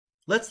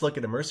Let's look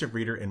at Immersive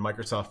Reader in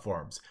Microsoft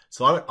Forms.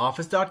 So I'm at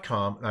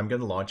office.com and I'm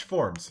going to launch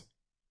Forms.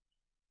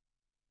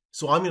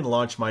 So I'm going to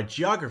launch my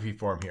geography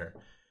form here.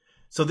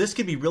 So this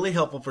could be really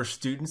helpful for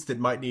students that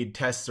might need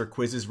tests or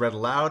quizzes read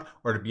aloud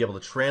or to be able to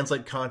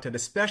translate content,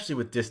 especially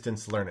with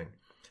distance learning.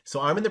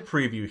 So I'm in the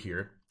preview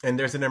here and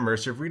there's an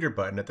Immersive Reader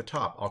button at the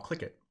top. I'll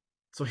click it.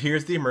 So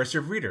here's the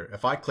Immersive Reader.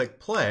 If I click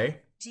play,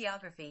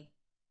 Geography.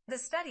 The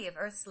study of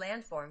Earth's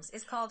landforms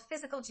is called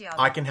physical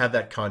geography. I can have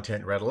that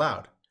content read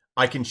aloud.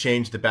 I can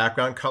change the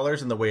background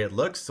colors and the way it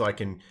looks, so I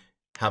can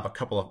have a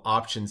couple of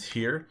options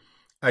here.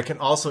 I can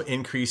also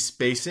increase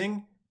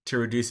spacing to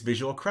reduce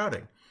visual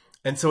crowding.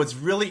 And so it's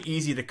really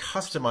easy to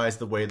customize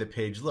the way the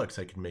page looks.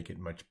 I can make it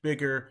much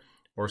bigger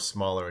or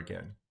smaller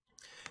again.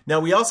 Now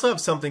we also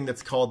have something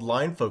that's called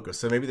line focus.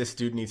 So maybe the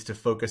student needs to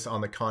focus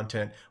on the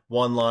content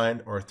 1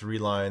 line or 3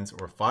 lines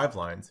or 5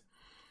 lines.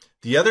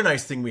 The other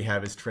nice thing we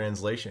have is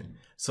translation.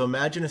 So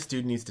imagine a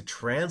student needs to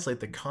translate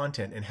the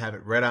content and have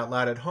it read out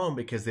loud at home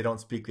because they don't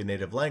speak the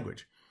native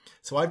language.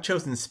 So I've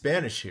chosen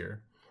Spanish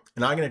here,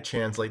 and I'm going to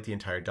translate the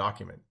entire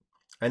document.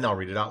 And I'll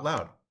read it out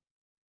loud.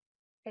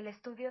 El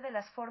estudio de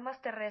las formas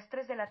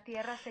terrestres de la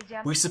Tierra se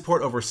llama... We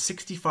support over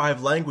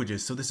 65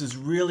 languages, so this is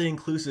really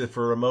inclusive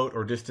for remote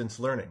or distance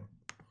learning.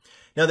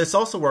 Now this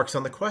also works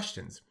on the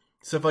questions.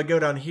 So if I go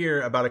down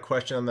here about a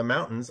question on the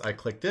mountains, I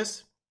click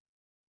this.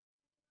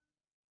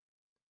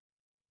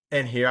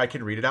 And here I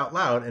can read it out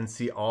loud and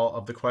see all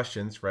of the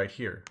questions right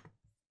here.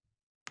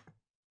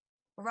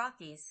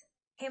 Rockies,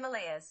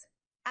 Himalayas,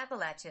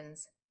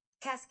 Appalachians,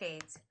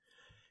 Cascades.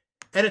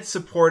 And it's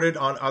supported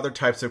on other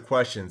types of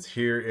questions.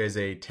 Here is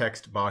a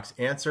text box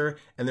answer,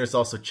 and there's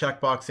also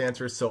checkbox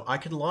answers, so I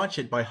can launch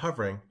it by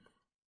hovering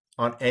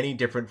on any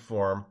different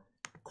form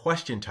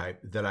question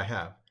type that I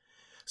have.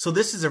 So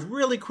this is a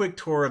really quick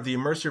tour of the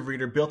Immersive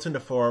Reader built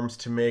into Forms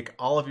to make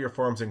all of your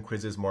forms and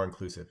quizzes more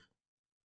inclusive.